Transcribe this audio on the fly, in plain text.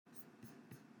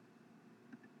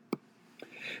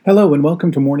Hello and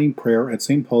welcome to morning prayer at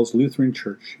St. Paul's Lutheran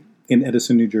Church in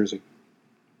Edison, New Jersey.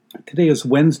 Today is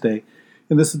Wednesday,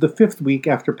 and this is the fifth week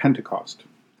after Pentecost.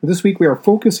 This week we are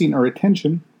focusing our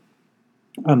attention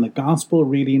on the gospel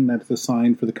reading that is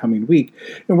assigned for the coming week,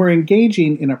 and we're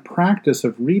engaging in a practice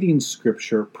of reading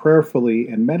Scripture prayerfully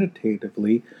and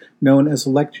meditatively known as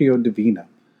Lectio Divina.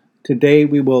 Today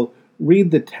we will read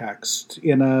the text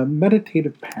in a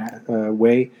meditative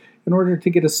way in order to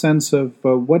get a sense of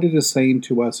what it is saying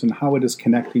to us and how it is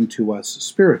connecting to us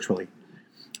spiritually.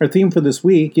 Our theme for this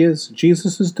week is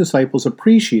Jesus' disciples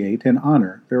appreciate and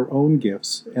honor their own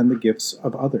gifts and the gifts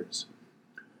of others.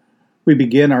 We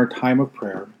begin our time of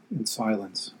prayer in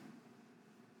silence.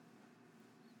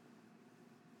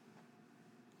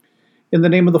 In the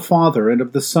name of the Father, and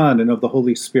of the Son, and of the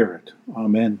Holy Spirit.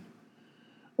 Amen.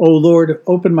 O Lord,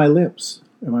 open my lips,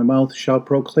 and my mouth shall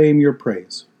proclaim your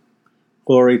praise.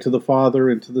 Glory to the Father,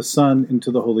 and to the Son, and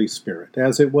to the Holy Spirit,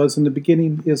 as it was in the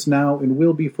beginning, is now, and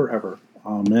will be forever.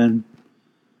 Amen.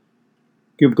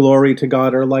 Give glory to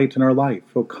God, our light and our life.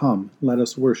 O come, let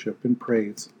us worship and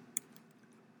praise.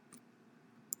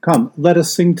 Come, let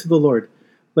us sing to the Lord.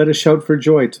 Let us shout for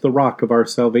joy to the rock of our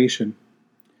salvation.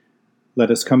 Let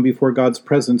us come before God's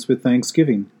presence with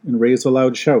thanksgiving, and raise a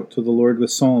loud shout to the Lord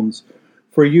with psalms.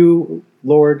 For you,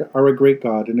 Lord, are a great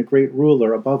God, and a great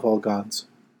ruler above all gods.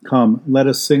 Come, let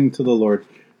us sing to the Lord.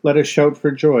 Let us shout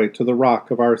for joy to the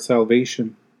rock of our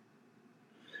salvation.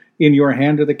 In your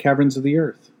hand are the caverns of the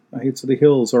earth. The heights of the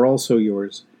hills are also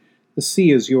yours. The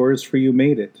sea is yours, for you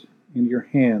made it, and your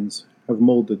hands have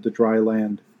molded the dry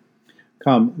land.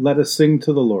 Come, let us sing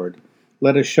to the Lord.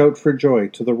 Let us shout for joy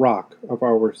to the rock of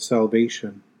our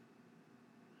salvation.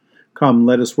 Come,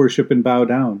 let us worship and bow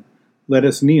down. Let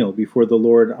us kneel before the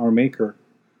Lord our Maker.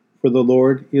 For the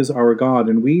Lord is our God,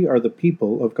 and we are the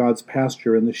people of God's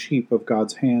pasture and the sheep of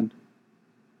God's hand.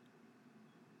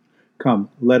 Come,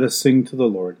 let us sing to the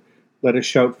Lord. Let us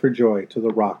shout for joy to the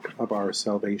rock of our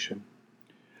salvation.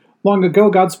 Long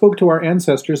ago, God spoke to our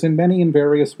ancestors in many and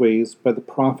various ways by the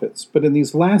prophets, but in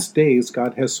these last days,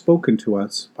 God has spoken to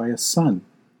us by a Son.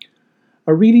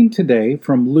 A reading today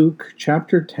from Luke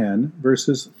chapter 10,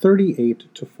 verses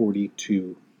 38 to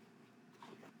 42.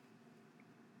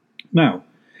 Now,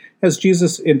 as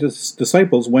Jesus and his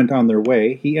disciples went on their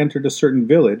way, he entered a certain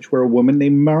village where a woman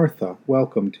named Martha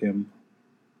welcomed him.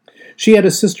 She had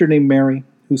a sister named Mary,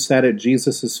 who sat at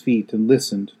Jesus' feet and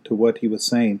listened to what he was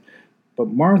saying. But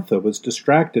Martha was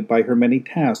distracted by her many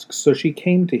tasks, so she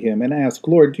came to him and asked,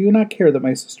 Lord, do you not care that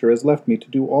my sister has left me to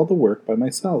do all the work by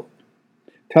myself?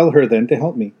 Tell her then to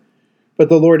help me. But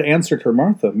the Lord answered her,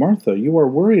 Martha, Martha, you are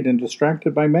worried and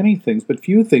distracted by many things, but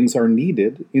few things are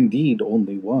needed, indeed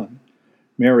only one.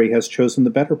 Mary has chosen the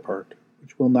better part,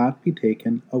 which will not be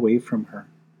taken away from her.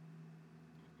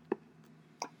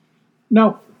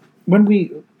 Now, when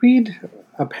we read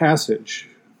a passage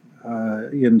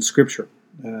in Scripture,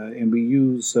 and we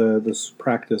use this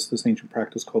ancient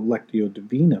practice called Lectio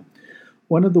Divina,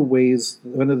 one of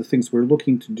the things we're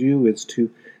looking to do is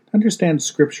to understand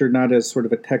Scripture not as sort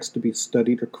of a text to be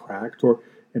studied or cracked,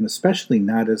 and especially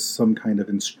not as some kind of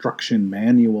instruction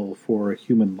manual for a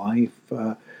human life,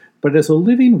 but as a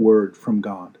living word from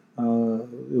God, a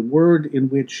word in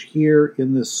which here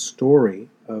in this story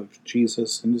of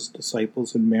Jesus and his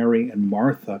disciples and Mary and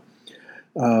Martha,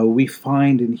 we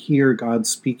find and hear God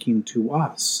speaking to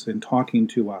us and talking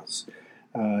to us,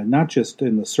 not just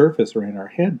in the surface or in our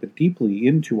head, but deeply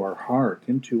into our heart,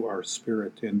 into our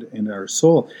spirit and our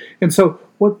soul. And so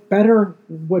what better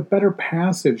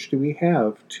passage do we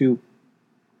have to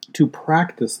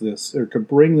practice this or to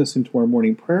bring this into our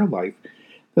morning prayer life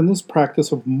than this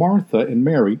practice of Martha and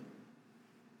Mary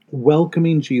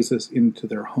welcoming Jesus into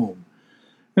their home?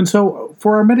 And so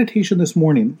for our meditation this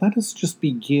morning, let us just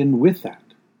begin with that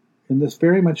in this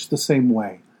very much the same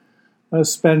way. Let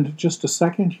us spend just a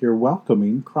second here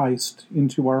welcoming Christ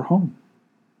into our home,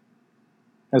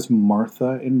 as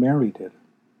Martha and Mary did.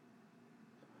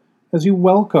 As you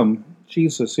welcome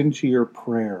Jesus into your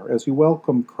prayer, as you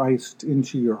welcome Christ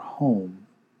into your home,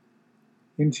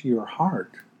 into your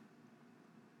heart,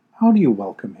 how do you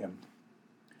welcome him?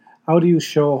 How do you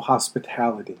show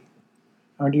hospitality?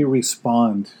 How do you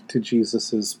respond to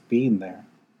Jesus' being there?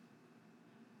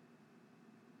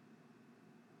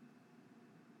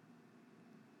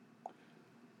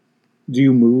 Do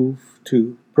you move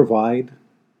to provide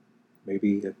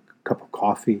maybe a cup of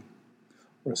coffee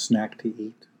or a snack to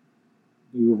eat?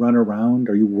 Do you run around?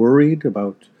 Are you worried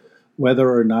about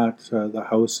whether or not the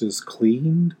house is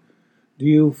cleaned? Do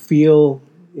you feel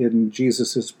in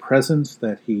Jesus' presence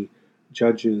that he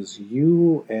judges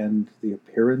you and the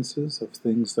appearances of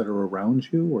things that are around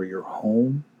you or your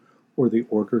home or the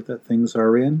order that things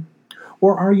are in?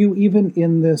 Or are you even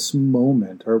in this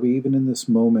moment? Are we even in this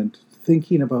moment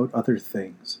thinking about other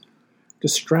things?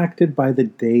 Distracted by the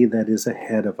day that is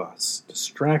ahead of us,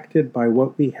 distracted by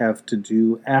what we have to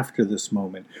do after this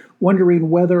moment,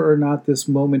 wondering whether or not this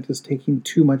moment is taking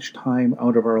too much time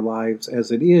out of our lives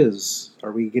as it is.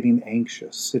 Are we getting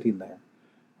anxious sitting there?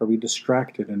 Are we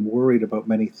distracted and worried about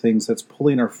many things that's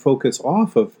pulling our focus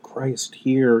off of Christ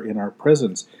here in our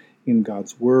presence, in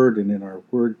God's Word and in our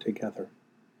Word together?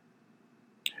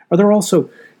 Are there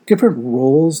also different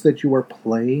roles that you are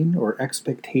playing or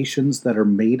expectations that are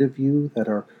made of you that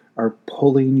are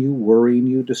pulling you, worrying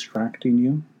you, distracting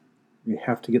you? You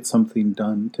have to get something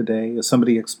done today. Is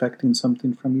somebody expecting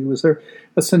something from you? Is there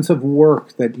a sense of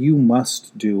work that you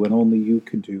must do and only you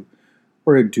can do,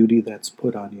 or a duty that's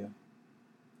put on you?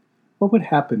 What would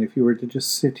happen if you were to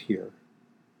just sit here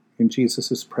in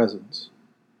Jesus' presence,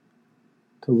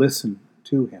 to listen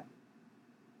to him?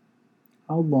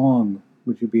 How long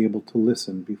would you be able to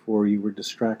listen before you were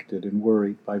distracted and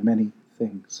worried by many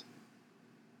things?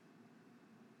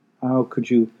 How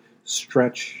could you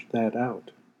stretch that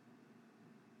out?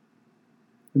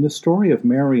 In the story of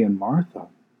Mary and Martha,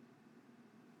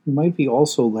 you might be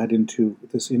also led into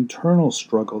this internal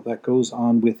struggle that goes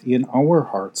on within our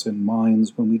hearts and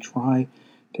minds when we try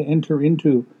to enter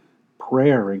into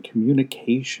prayer and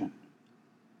communication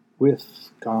with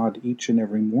God each and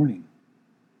every morning.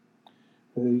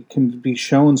 It can be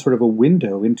shown sort of a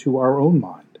window into our own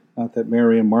mind. Not that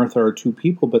Mary and Martha are two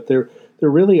people, but there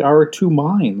really are two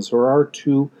minds, or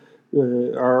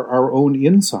our own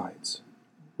insides,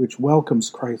 which welcomes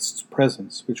Christ's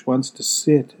presence, which wants to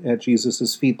sit at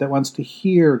Jesus' feet, that wants to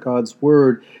hear God's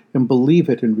word and believe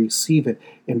it and receive it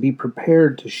and be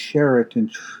prepared to share it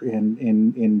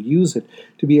and use it,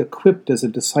 to be equipped as a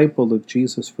disciple of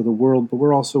Jesus for the world. But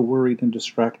we're also worried and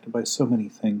distracted by so many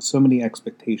things, so many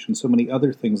expectations, so many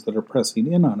other things that are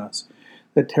pressing in on us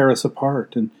that tear us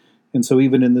apart. And so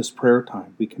even in this prayer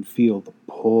time, we can feel the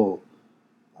pull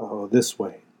this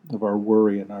way of our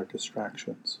worry and our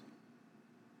distractions.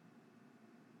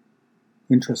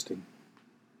 Interesting.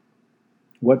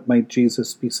 What might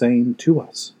Jesus be saying to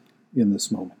us in this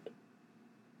moment?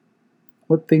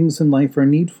 What things in life are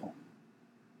needful?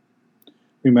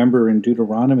 Remember, in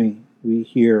Deuteronomy, we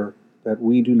hear that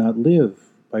we do not live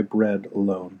by bread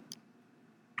alone,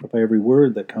 but by every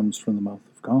word that comes from the mouth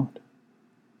of God.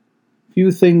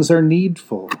 Few things are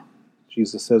needful.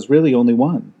 Jesus says really only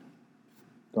one: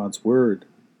 God's word,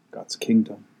 God's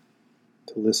kingdom,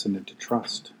 to listen and to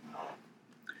trust.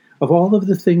 Of all of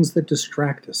the things that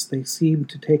distract us, they seem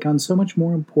to take on so much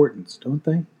more importance, don't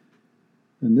they?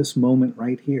 In this moment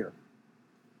right here,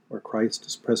 where Christ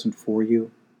is present for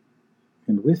you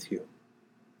and with you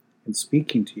and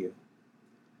speaking to you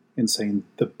and saying,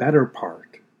 the better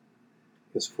part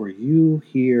is for you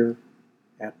here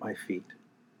at my feet,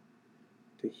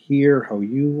 to hear how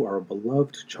you are a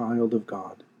beloved child of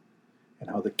God and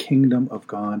how the kingdom of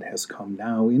God has come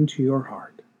now into your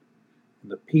heart.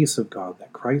 And the peace of God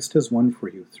that Christ has won for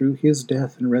you through his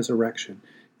death and resurrection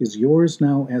is yours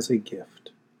now as a gift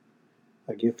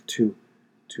to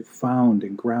found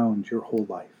and ground your whole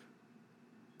life,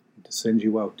 and to send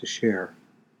you out to share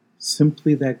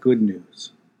simply that good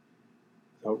news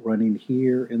without running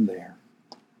here and there.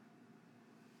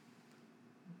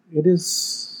 It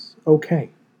is okay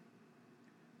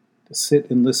to sit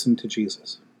and listen to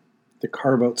Jesus, to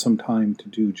carve out some time to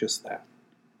do just that.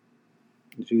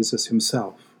 Jesus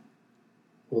himself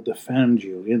will defend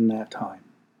you in that time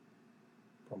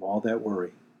from all that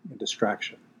worry and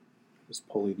distraction that is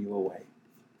pulling you away.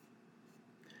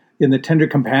 In the tender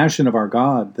compassion of our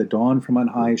God, the dawn from on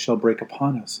high shall break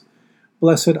upon us.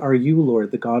 Blessed are you,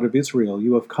 Lord, the God of Israel.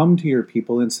 You have come to your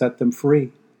people and set them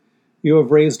free. You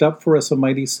have raised up for us a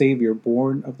mighty Savior,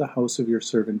 born of the house of your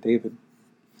servant David.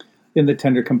 In the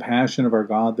tender compassion of our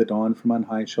God, the dawn from on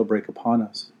high shall break upon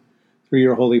us. Through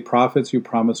your holy prophets you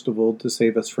promised of old to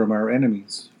save us from our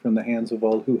enemies, from the hands of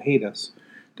all who hate us,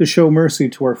 to show mercy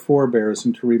to our forebears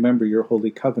and to remember your holy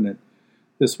covenant.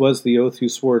 This was the oath you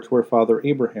swore to our father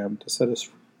Abraham, to set us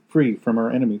free from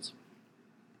our enemies,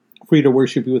 free to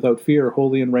worship you without fear,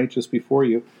 holy and righteous before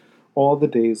you, all the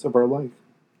days of our life.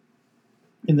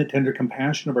 In the tender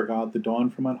compassion of our God, the dawn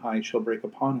from on high shall break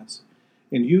upon us.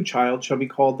 And you, child, shall be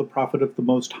called the prophet of the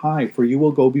Most High, for you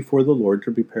will go before the Lord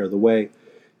to prepare the way,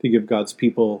 to give God's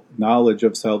people knowledge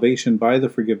of salvation by the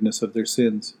forgiveness of their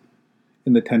sins.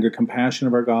 In the tender compassion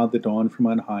of our God, the dawn from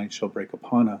on high shall break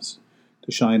upon us,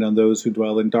 to shine on those who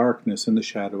dwell in darkness and the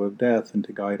shadow of death, and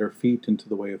to guide our feet into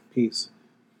the way of peace.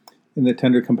 In the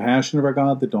tender compassion of our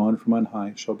God, the dawn from on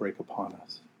high shall break upon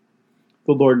us.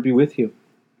 The Lord be with you.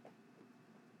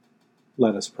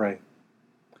 Let us pray.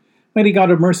 Mighty God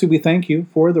of mercy, we thank you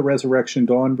for the resurrection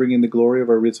dawn, bringing the glory of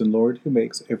our risen Lord, who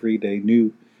makes every day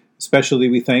new. Especially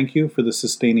we thank you for the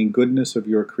sustaining goodness of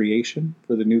your creation,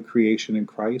 for the new creation in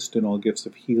Christ and all gifts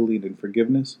of healing and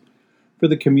forgiveness, for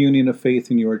the communion of faith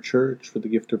in your church, for the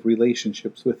gift of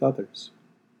relationships with others.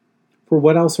 For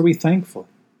what else are we thankful?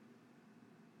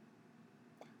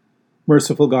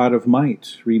 Merciful God of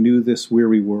might, renew this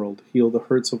weary world, heal the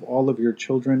hurts of all of your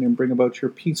children, and bring about your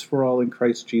peace for all in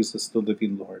Christ Jesus, the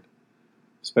living Lord.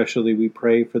 Especially we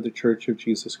pray for the Church of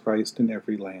Jesus Christ in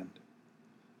every land,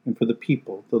 and for the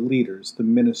people, the leaders, the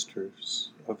ministers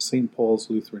of St. Paul's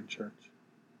Lutheran Church.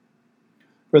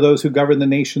 For those who govern the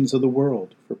nations of the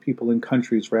world, for people in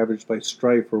countries ravaged by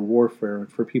strife or warfare,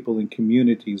 and for people in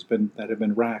communities that have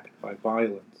been racked by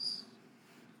violence.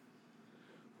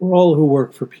 For all who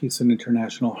work for peace and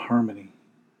international harmony,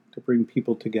 to bring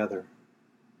people together,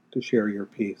 to share your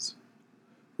peace.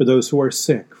 For those who are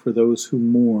sick, for those who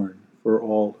mourn, for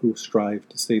all who strive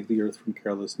to save the earth from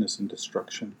carelessness and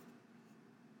destruction.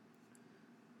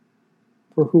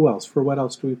 For who else? For what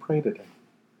else do we pray today?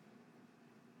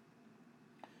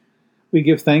 We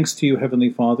give thanks to you, Heavenly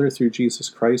Father, through Jesus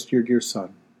Christ, your dear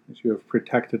Son, as you have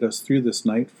protected us through this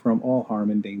night from all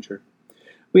harm and danger.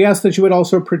 We ask that you would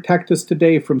also protect us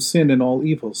today from sin and all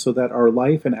evil, so that our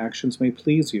life and actions may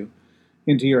please you.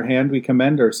 Into your hand we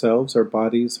commend ourselves, our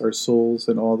bodies, our souls,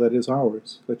 and all that is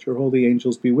ours. Let your holy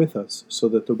angels be with us, so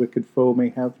that the wicked foe may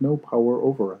have no power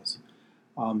over us.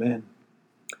 Amen.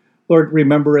 Lord,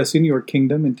 remember us in your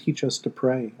kingdom and teach us to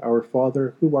pray. Our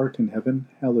Father, who art in heaven,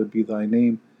 hallowed be thy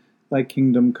name. Thy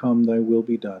kingdom come, thy will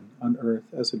be done, on earth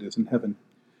as it is in heaven.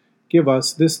 Give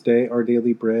us this day our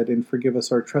daily bread, and forgive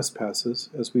us our trespasses,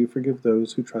 as we forgive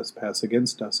those who trespass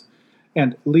against us.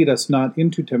 And lead us not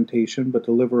into temptation, but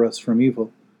deliver us from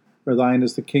evil. For thine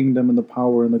is the kingdom, and the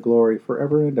power, and the glory,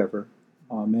 forever and ever.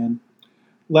 Amen.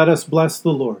 Let us bless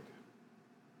the Lord.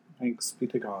 Thanks be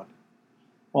to God.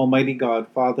 Almighty God,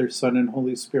 Father, Son, and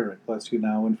Holy Spirit, bless you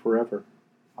now and forever.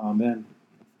 Amen.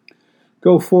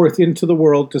 Go forth into the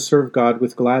world to serve God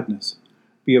with gladness.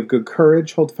 Be of good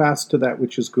courage, hold fast to that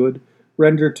which is good.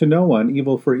 Render to no one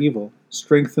evil for evil.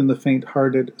 Strengthen the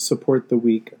faint-hearted, support the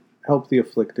weak. Help the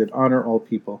afflicted, honor all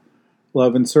people.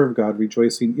 Love and serve God,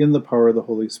 rejoicing in the power of the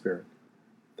Holy Spirit.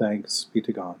 Thanks be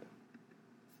to God.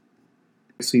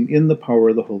 Rejoicing in the power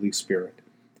of the Holy Spirit.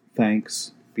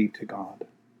 Thanks be to God.